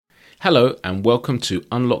Hello and welcome to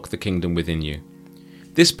Unlock the Kingdom Within You.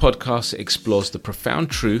 This podcast explores the profound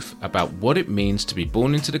truth about what it means to be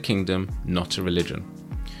born into the kingdom, not a religion.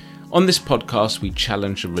 On this podcast, we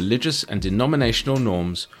challenge the religious and denominational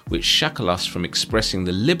norms which shackle us from expressing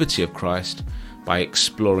the liberty of Christ by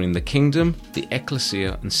exploring the kingdom, the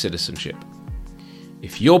ecclesia, and citizenship.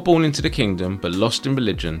 If you're born into the kingdom but lost in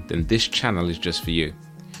religion, then this channel is just for you.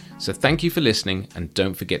 So thank you for listening and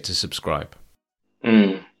don't forget to subscribe.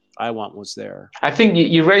 I want was there. I think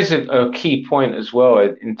you raise a key point as well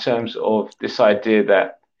in terms of this idea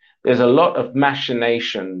that there's a lot of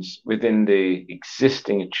machinations within the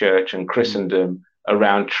existing church and Christendom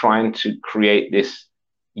around trying to create this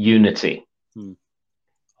unity.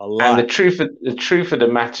 A lot. And the truth of the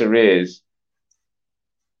matter is,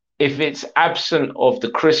 if it's absent of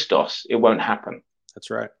the Christos, it won't happen.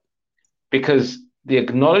 That's right. Because the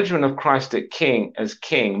acknowledgement of Christ as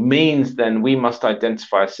King means then we must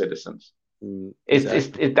identify as citizens.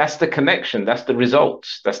 Exactly. That's the connection. That's the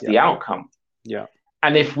results. That's the outcome. Yeah.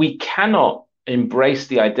 And if we cannot embrace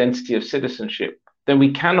the identity of citizenship, then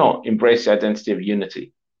we cannot embrace the identity of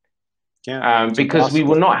unity. Because impossible. We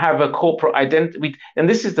will not have a corporate identity. And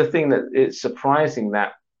this is the thing that it's surprising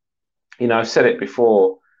that, I've said it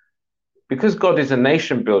before, because God is a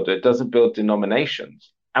nation builder, it doesn't build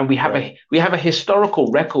denominations. And we have a historical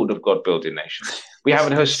record of God building nations. We have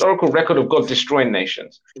a historical record of God destroying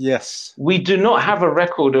nations. Yes. We do not have a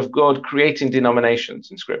record of God creating denominations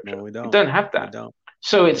in Scripture. No, we don't. We don't have that. We don't.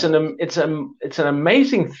 So it's an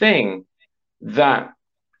amazing thing that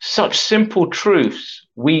such simple truths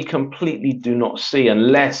we completely do not see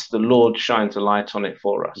unless the Lord shines a light on it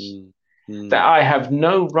for us. That I have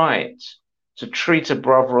no right to treat a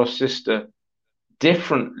brother or sister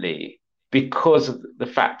differently because of the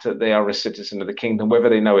fact that they are a citizen of the kingdom, whether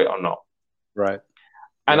they know it or not. Right.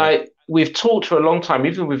 And we've talked for a long time,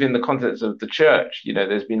 even within the context of the church,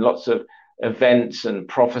 there's been lots of events and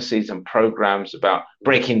prophecies and programs about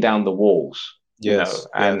breaking down the walls,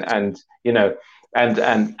 and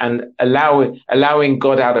allowing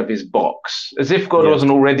God out of his box, as if God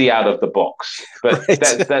wasn't already out of the box. But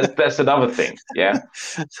that's another thing. Yeah.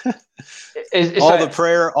 It's all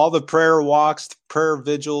the prayer walks, prayer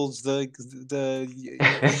vigils,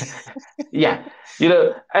 yeah,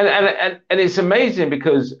 and it's amazing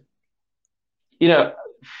because,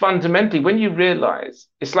 fundamentally, when you realize,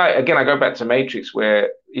 it's like, again, I go back to Matrix, where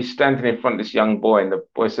he's standing in front of this young boy, and the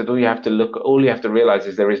boy said, all you have to realize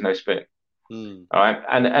is there is no spoon. All right.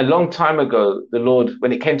 And a long time ago, the Lord,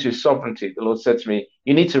 when it came to his sovereignty, the Lord said to me,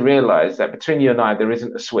 you need to realize that between you and I, there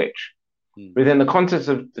isn't a switch. Within the context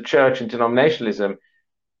of the church and denominationalism,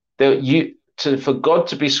 for God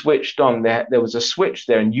to be switched on, there was a switch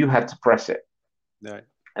there, and you had to press it. Right.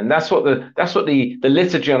 And that's what the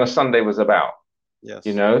liturgy on a Sunday was about. Yes.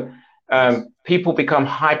 People become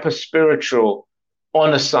hyper spiritual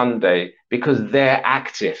on a Sunday because they're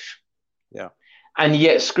active. Yeah. And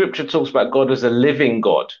yet Scripture talks about God as a living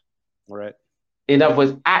God. Right. In other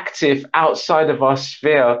words, active outside of our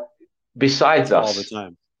sphere besides us.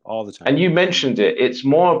 All the time. And you mentioned it. It's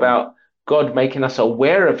more about God making us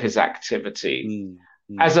aware of his activity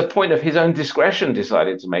as a point of his own discretion,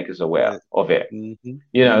 decided to make us aware of it.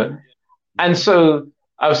 And so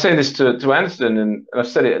I was saying this to Anderson, and I've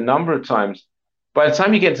said it a number of times. By the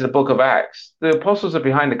time you get to the book of Acts, the apostles are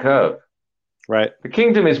behind the curve. Right. The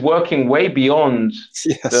kingdom is working way beyond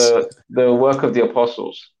the work of the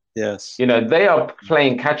apostles. Yes. They are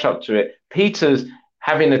playing catch up to it. Peter's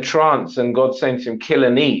having a trance and God saying to him, kill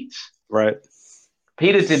and eat. Right.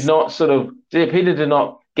 Peter did not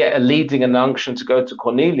get a leading and unction to go to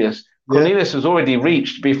Cornelius. Cornelius was already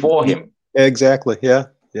reached before him. Exactly. Yeah.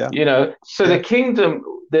 Yeah. So the kingdom,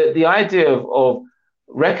 the idea of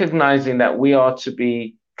recognizing that we are to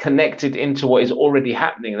be connected into what is already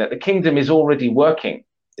happening, that the kingdom is already working.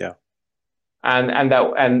 Yeah.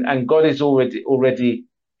 And God is already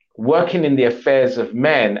working in the affairs of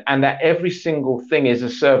men, and that every single thing is a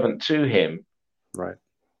servant to him. Right.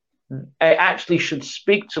 It actually should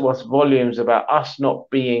speak to us volumes about us not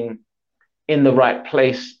being in the right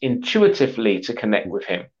place intuitively to connect with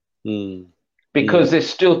him. Because there's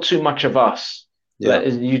still too much of us. Yeah.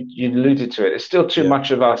 You alluded to it. There's still too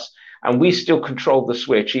much of us, and we still control the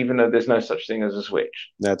switch, even though there's no such thing as a switch.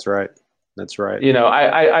 That's right. That's right.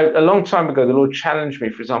 I a long time ago, the Lord challenged me,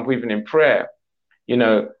 for example, even in prayer,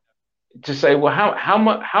 to say, well,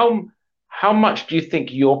 how much do you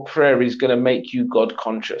think your prayer is going to make you God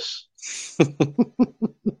conscious?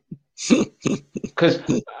 Because,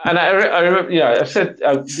 and I remember, I said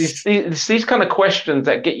these kind of questions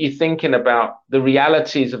that get you thinking about the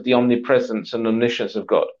realities of the omnipresence and omniscience of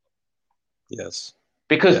God. Yes.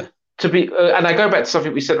 Because to be, and I go back to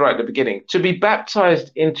something we said right at the beginning, to be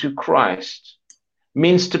baptized into Christ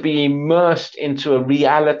means to be immersed into a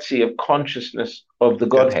reality of consciousness of the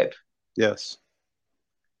Godhead. Yes.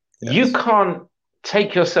 You can't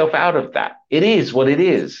take yourself out of that. It is what it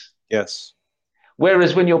is. Yes.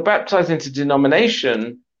 Whereas when you're baptized into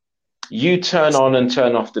denomination, you turn on and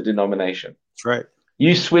turn off the denomination. That's right.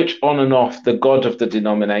 You switch on and off the God of the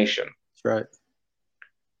denomination. That's right.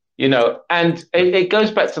 You know, and it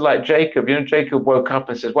goes back to like Jacob. You know, Jacob woke up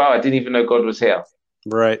and says, wow, I didn't even know God was here.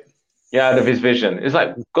 Right. Yeah, out of his vision. It's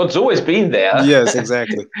like, God's always been there. Yes,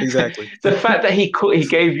 exactly. Exactly. The fact that he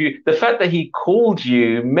gave you, the fact that he called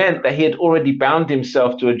you meant that he had already bound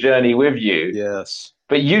himself to a journey with you. Yes.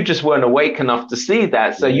 But you just weren't awake enough to see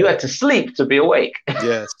that. So you had to sleep to be awake.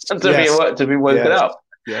 Yes. And to be woken up.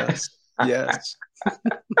 Yes. Yes.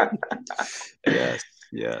 Yes.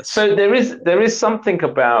 Yes. So there is something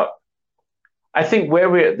about, I think where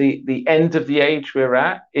we're at the end of the age we're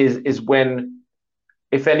at is when,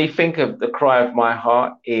 if anything, of the cry of my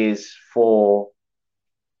heart is for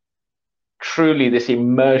truly this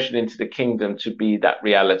immersion into the kingdom to be that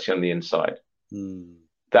reality on the inside.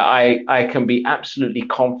 That I can be absolutely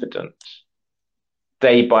confident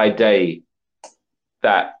day by day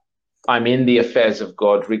that I'm in the affairs of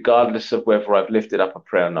God, regardless of whether I've lifted up a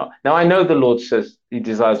prayer or not. Now, I know the Lord says he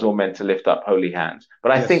desires all men to lift up holy hands,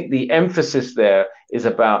 but I think the emphasis there is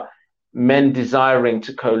about men desiring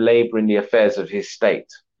to co-labor in the affairs of his state,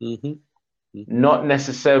 not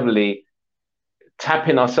necessarily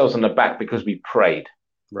tapping ourselves on the back because we prayed,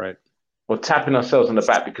 right, or tapping ourselves on the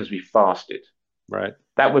back because we fasted. Right.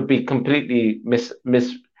 That would be completely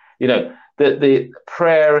the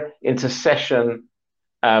prayer, intercession.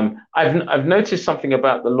 I've noticed something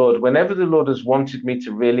about the Lord. Whenever the Lord has wanted me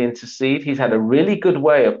to really intercede, he's had a really good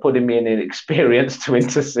way of putting me in an experience to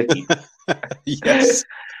intercede. Yes.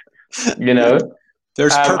 You know,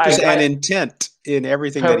 there's purpose and intent in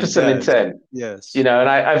everything. Purpose that he and does. intent. Yes. You know, and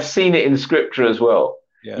I've seen it in scripture as well.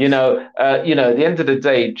 Yes. You know, at the end of the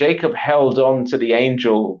day, Jacob held on to the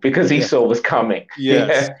angel because Esau was coming.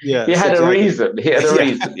 Yes. Yes. He had a reason. He had a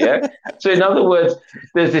reason. Yeah. So in other words,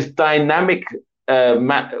 there's this dynamic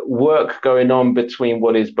work going on between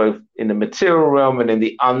what is both in the material realm and in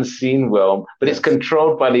the unseen realm, but it's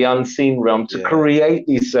controlled by the unseen realm to create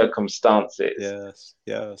these circumstances. Yes.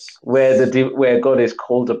 Yes. Where God is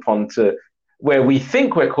called upon to, where we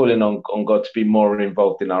think we're calling on God to be more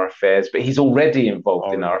involved in our affairs, but he's already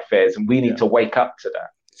involved in our affairs, and we need to wake up to that.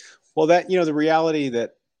 Well, that, the reality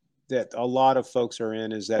that a lot of folks are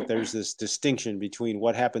in is that there's this distinction between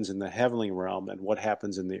what happens in the heavenly realm and what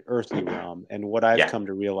happens in the earthly realm. And what I've come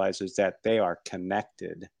to realize is that they are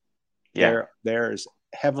connected. Yeah. There's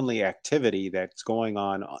heavenly activity that's going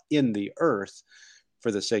on in the earth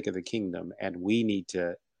for the sake of the kingdom. And we need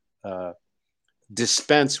to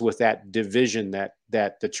dispense with that division that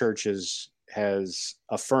the church has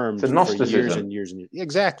affirmed for years and years and years.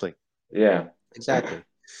 Exactly. Yeah. Exactly.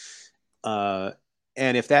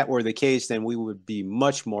 And if that were the case, then we would be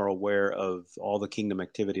much more aware of all the kingdom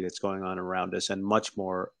activity that's going on around us, and much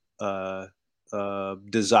more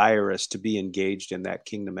desirous to be engaged in that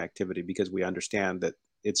kingdom activity, because we understand that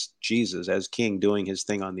it's Jesus as King doing his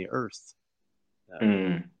thing on the earth.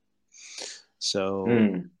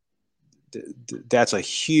 So that's a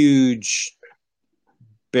huge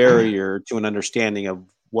barrier to an understanding of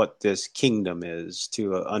what this kingdom is,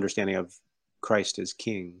 to an understanding of Christ as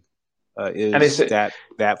King. Is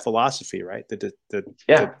that philosophy, right? The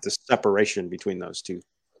separation between those two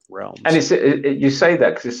realms. And you say that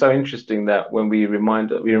because it's so interesting that when we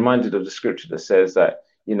reminded of the scripture that says that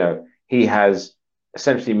he has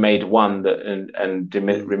essentially made one and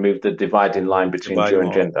removed the dividing line between Jew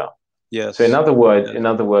and Gentile. Yes. So in other words,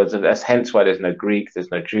 and that's hence why there's no Greek,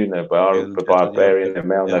 there's no Jew, no barbarian, no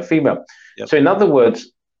male, no female. Yep. So in other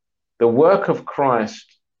words, the work of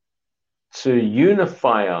Christ to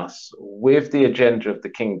unify us with the agenda of the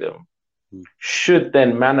kingdom should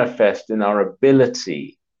then manifest in our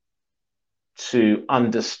ability to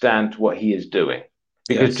understand what he is doing.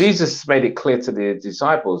 Because Jesus made it clear to the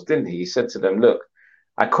disciples, didn't he? He said to them, look,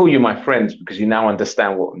 I call you my friends because you now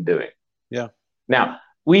understand what I'm doing. Yeah. Now,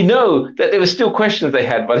 we know that there were still questions they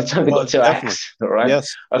had by the time they got to Acts, all right?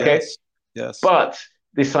 Yes. Okay. Yes. But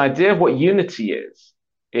this idea of what unity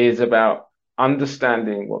is about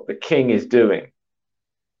understanding what the king is doing,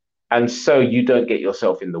 and so you don't get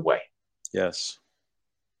yourself in the way. Yes.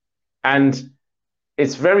 And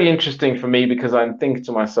it's very interesting for me because I'm thinking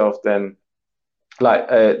to myself then,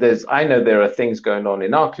 I know there are things going on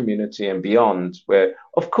in our community and beyond where,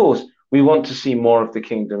 of course, we want to see more of the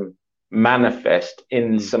kingdom manifest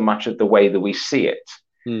in so much of the way that we see it.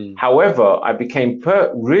 However, I became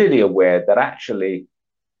really aware that actually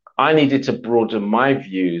I needed to broaden my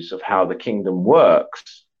views of how the kingdom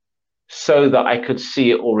works so that I could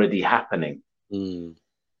see it already happening. And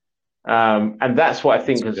that's what I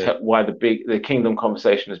think is why the kingdom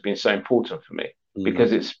conversation has been so important for me,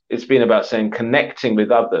 because it's been about saying connecting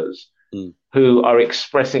with others who are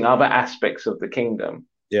expressing other aspects of the kingdom.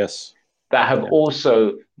 Yes. That have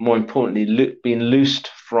also, more importantly, been loosed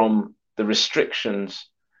from the restrictions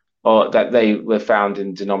that they were found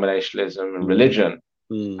in denominationalism and religion,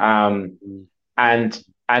 and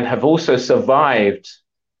have also survived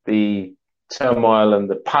the turmoil and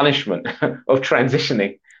the punishment of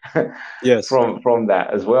transitioning from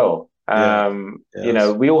that as well. You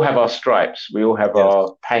know, we all have our stripes, we all have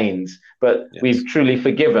our pains, but we've truly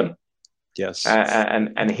forgiven.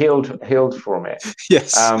 And healed from it.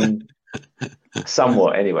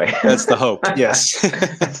 Somewhat anyway. That's the hope. Yes.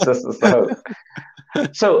 that's the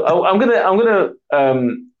hope. So I'm gonna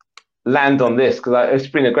land on this because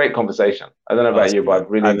it's been a great conversation. I don't know about you, but I've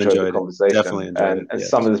really enjoyed the conversation. Definitely enjoyed and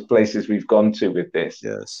some of the places we've gone to with this.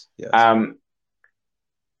 The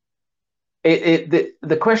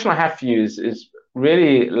question I have for you is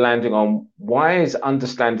really landing on why is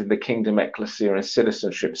understanding the kingdom, ecclesia, and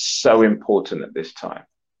citizenship so important at this time?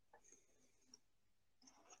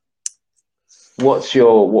 What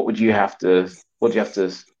would you have to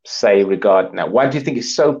say regarding that? Why do you think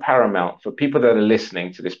it's so paramount for people that are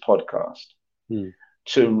listening to this podcast and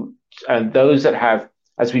those that have,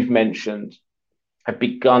 as we've mentioned, have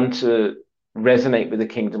begun to resonate with the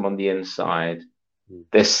kingdom on the inside?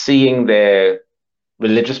 They're seeing their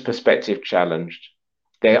religious perspective challenged.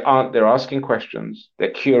 They're asking questions. They're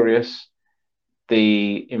curious.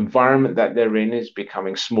 The environment that they're in is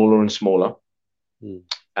becoming smaller and smaller.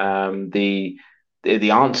 The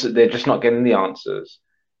answer, they're just not getting the answers.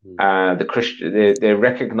 They're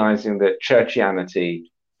recognizing that churchianity.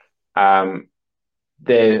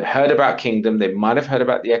 They heard about kingdom. They might have heard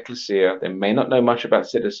about the ecclesia. They may not know much about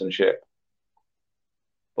citizenship.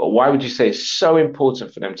 But why would you say it's so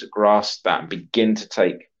important for them to grasp that and begin to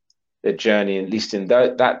take their journey, at least in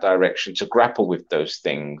that direction, to grapple with those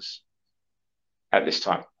things at this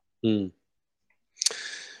time? You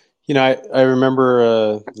know, I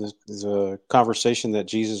remember there's a conversation that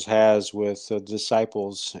Jesus has with the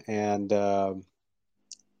disciples, and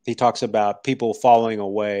he talks about people falling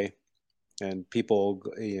away and people,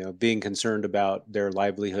 you know, being concerned about their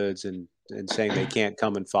livelihoods and saying they can't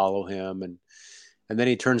come and follow him. And then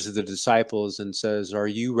he turns to the disciples and says, "Are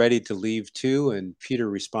you ready to leave too?" And Peter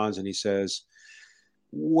responds and he says,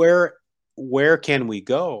 Where can we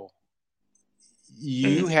go?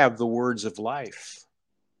 You have the words of life."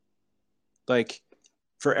 Like,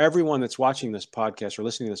 for everyone that's watching this podcast or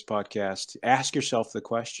listening to this podcast, ask yourself the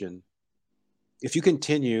question, if you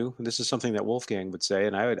continue, and this is something that Wolfgang would say,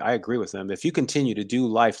 and I agree with him, if you continue to do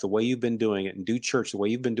life the way you've been doing it and do church the way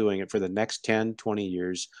you've been doing it for the next 10, 20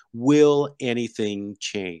 years, will anything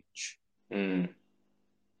change?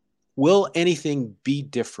 Will anything be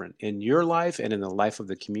different in your life and in the life of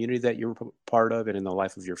the community that you're part of and in the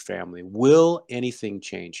life of your family? Will anything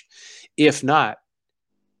change? If not,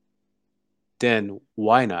 then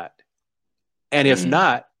why not? And if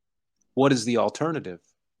not, what is the alternative?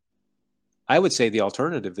 I would say the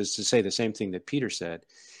alternative is to say the same thing that Peter said.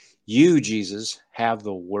 You, Jesus, have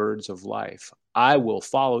the words of life. I will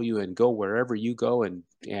follow you and go wherever you go and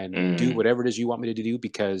do whatever it is you want me to do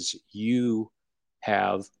because you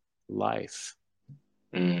have life.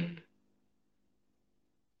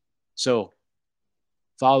 So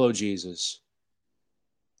follow Jesus.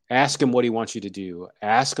 Ask him what he wants you to do.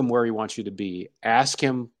 Ask him where he wants you to be. Ask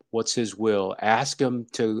him what's his will. Ask him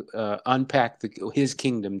to unpack his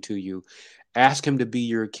kingdom to you. Ask him to be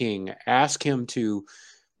your king. Ask him to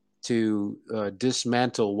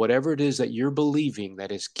dismantle whatever it is that you're believing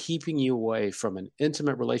that is keeping you away from an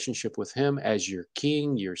intimate relationship with him as your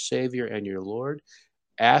king, your savior, and your Lord.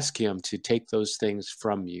 Ask him to take those things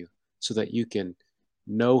from you so that you can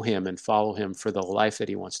know him and follow him for the life that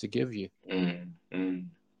he wants to give you.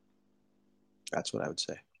 That's what I would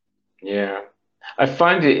say. Yeah. I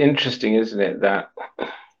find it interesting, isn't it, that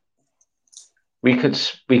we could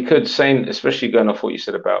say, especially going off what you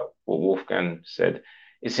said about what Wolfgang said,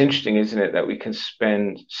 it's interesting, isn't it, that we can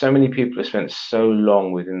so many people have spent so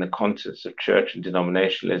long within the context of church and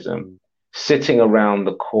denominationalism, sitting around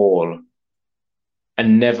the call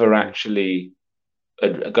and never actually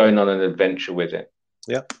going on an adventure with it.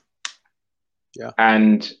 Yeah.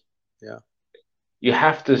 And you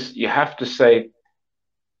have to say,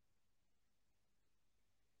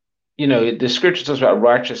 you know, the scripture talks about a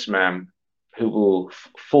righteous man who will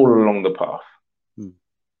fall along the path.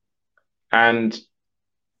 And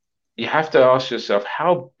you have to ask yourself,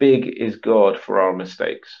 how big is God for our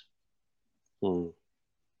mistakes? Mm.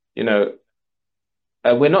 You know,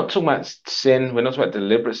 we're not talking about sin. We're not talking about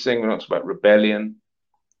deliberate sin. We're not talking about rebellion.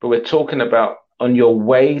 But we're talking about on your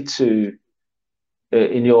way to,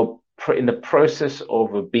 in the process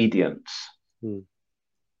of obedience,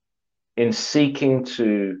 in seeking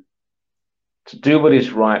to do what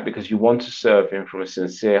is right because you want to serve Him from a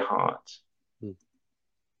sincere heart.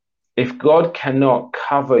 If God cannot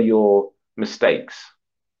cover your mistakes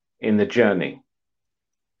in the journey,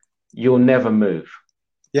 you'll never move.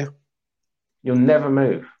 Yeah. You'll never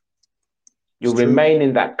move. You'll remain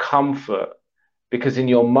in that comfort because in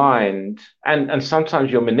your mind, and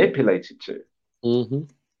sometimes you're manipulated to,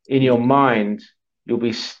 in your mind, you'll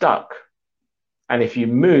be stuck. And if you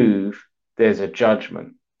move, there's a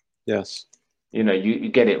judgment. Yes. You know, you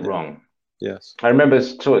get it wrong. Yes. I remember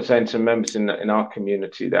saying to members in our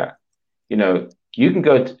community that, you know, you can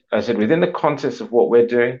go, I said, within the context of what we're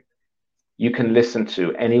doing, you can listen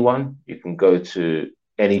to anyone. You can go to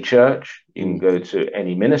any church. You can go to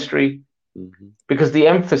any ministry. Because the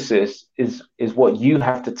emphasis is what you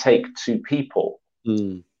have to take to people.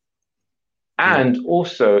 And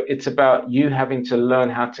also, it's about you having to learn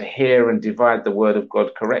how to hear and divide the word of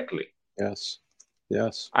God correctly. Yes.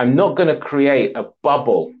 Yes. I'm not going to create a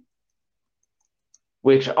bubble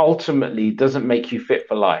which ultimately doesn't make you fit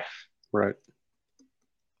for life. Right.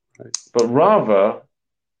 But rather,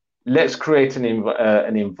 let's create an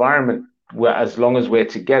environment where, as long as we're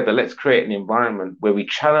together, let's create an environment where we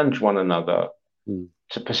challenge one another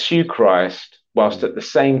to pursue Christ, whilst at the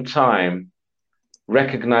same time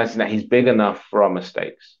recognizing that He's big enough for our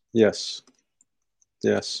mistakes. Yes.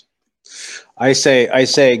 Yes. I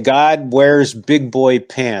say, God wears big boy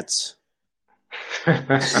pants.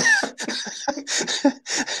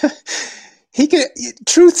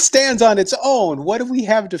 Truth stands on its own. What do we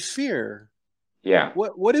have to fear? Yeah.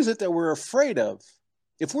 What is it that we're afraid of?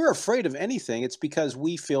 If we're afraid of anything, it's because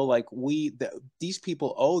we feel like these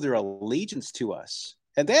people owe their allegiance to us.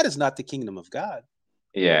 And that is not the kingdom of God.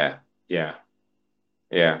 Yeah. Yeah.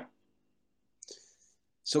 Yeah.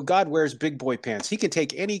 So God wears big boy pants. He can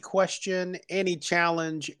take any question, any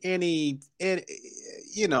challenge, any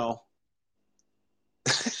you know,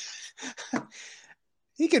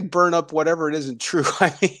 he can burn up whatever it isn't true.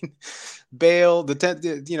 I mean, Baal,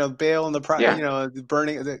 Baal and the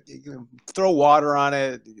burning, throw water on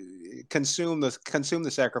it, consume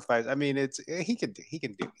the sacrifice. I mean, he can do.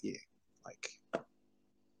 Yeah, like,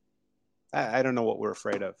 I don't know what we're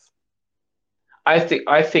afraid of. I think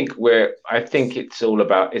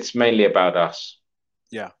it's mainly about us.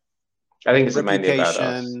 Yeah. I think it's mainly about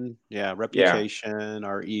us. Yeah, reputation,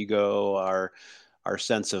 our ego, our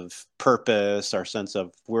sense of purpose, our sense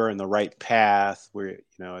of we're in the right path. It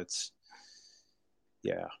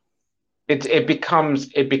becomes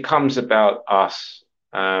about us,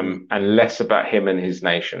 and less about Him and His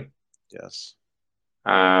nation. Yes.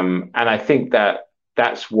 And I think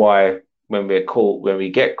that's why when we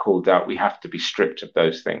get called out, we have to be stripped of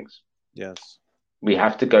those things. Yes. We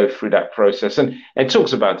have to go through that process, and it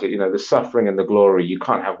talks about it. The suffering and the glory. You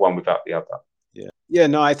can't have one without the other. Yeah. Yeah.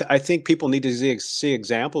 No, I think people need to see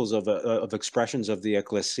examples of expressions of the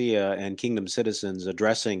ecclesia and kingdom citizens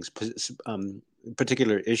addressing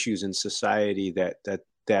particular issues in society that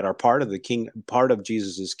are part of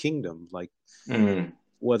Jesus's kingdom, like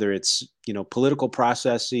whether it's political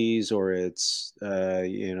processes or it's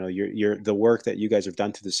the work that you guys have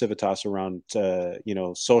done through the Civitas around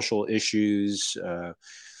social issues,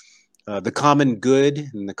 the common good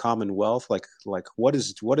and the commonwealth. Like what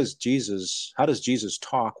is Jesus? How does Jesus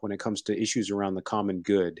talk when it comes to issues around the common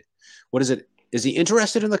good? What is it? Is he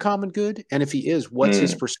interested in the common good? And if he is, what's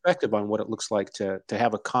his perspective on what it looks like to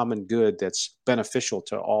have a common good that's beneficial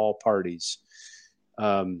to all parties?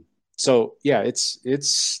 So yeah,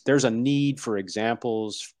 there's a need for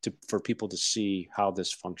examples for people to see how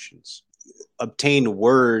this functions. Obtain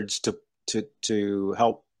words to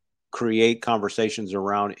help create conversations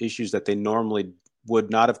around issues that they normally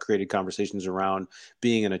would not have created conversations around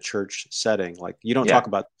being in a church setting. Like you don't talk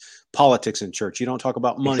about politics in church. You don't talk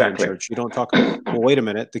about money in church. You don't talk, well, wait a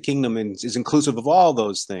minute. The kingdom is inclusive of all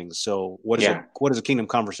those things. So what does a kingdom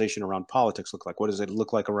conversation around politics look like? What does it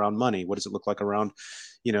look like around money? What does it look like around,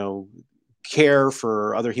 care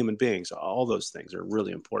for other human beings? All those things are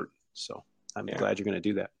really important. So I'm glad you're going to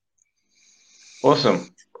do that.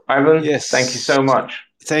 Awesome. Ivan, yes. Thank you so much.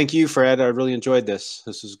 Thank you, Fred. I really enjoyed this.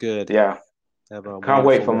 This was good. Yeah. Can't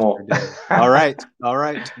wait for more. All right.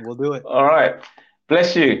 We'll do it. All right.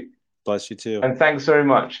 Bless you. Bless you too. And thanks very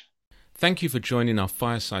much. Thank you for joining our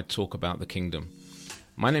fireside talk about the kingdom.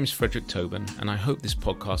 My name's Frederick Tobun, and I hope this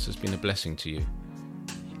podcast has been a blessing to you.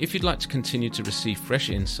 If you'd like to continue to receive fresh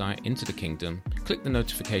insight into the kingdom, click the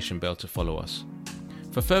notification bell to follow us.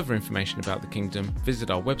 For further information about the kingdom,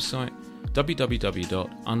 visit our website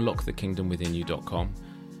www.unlockthekingdomwithinyou.com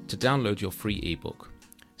to download your free ebook.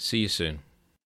 See you soon.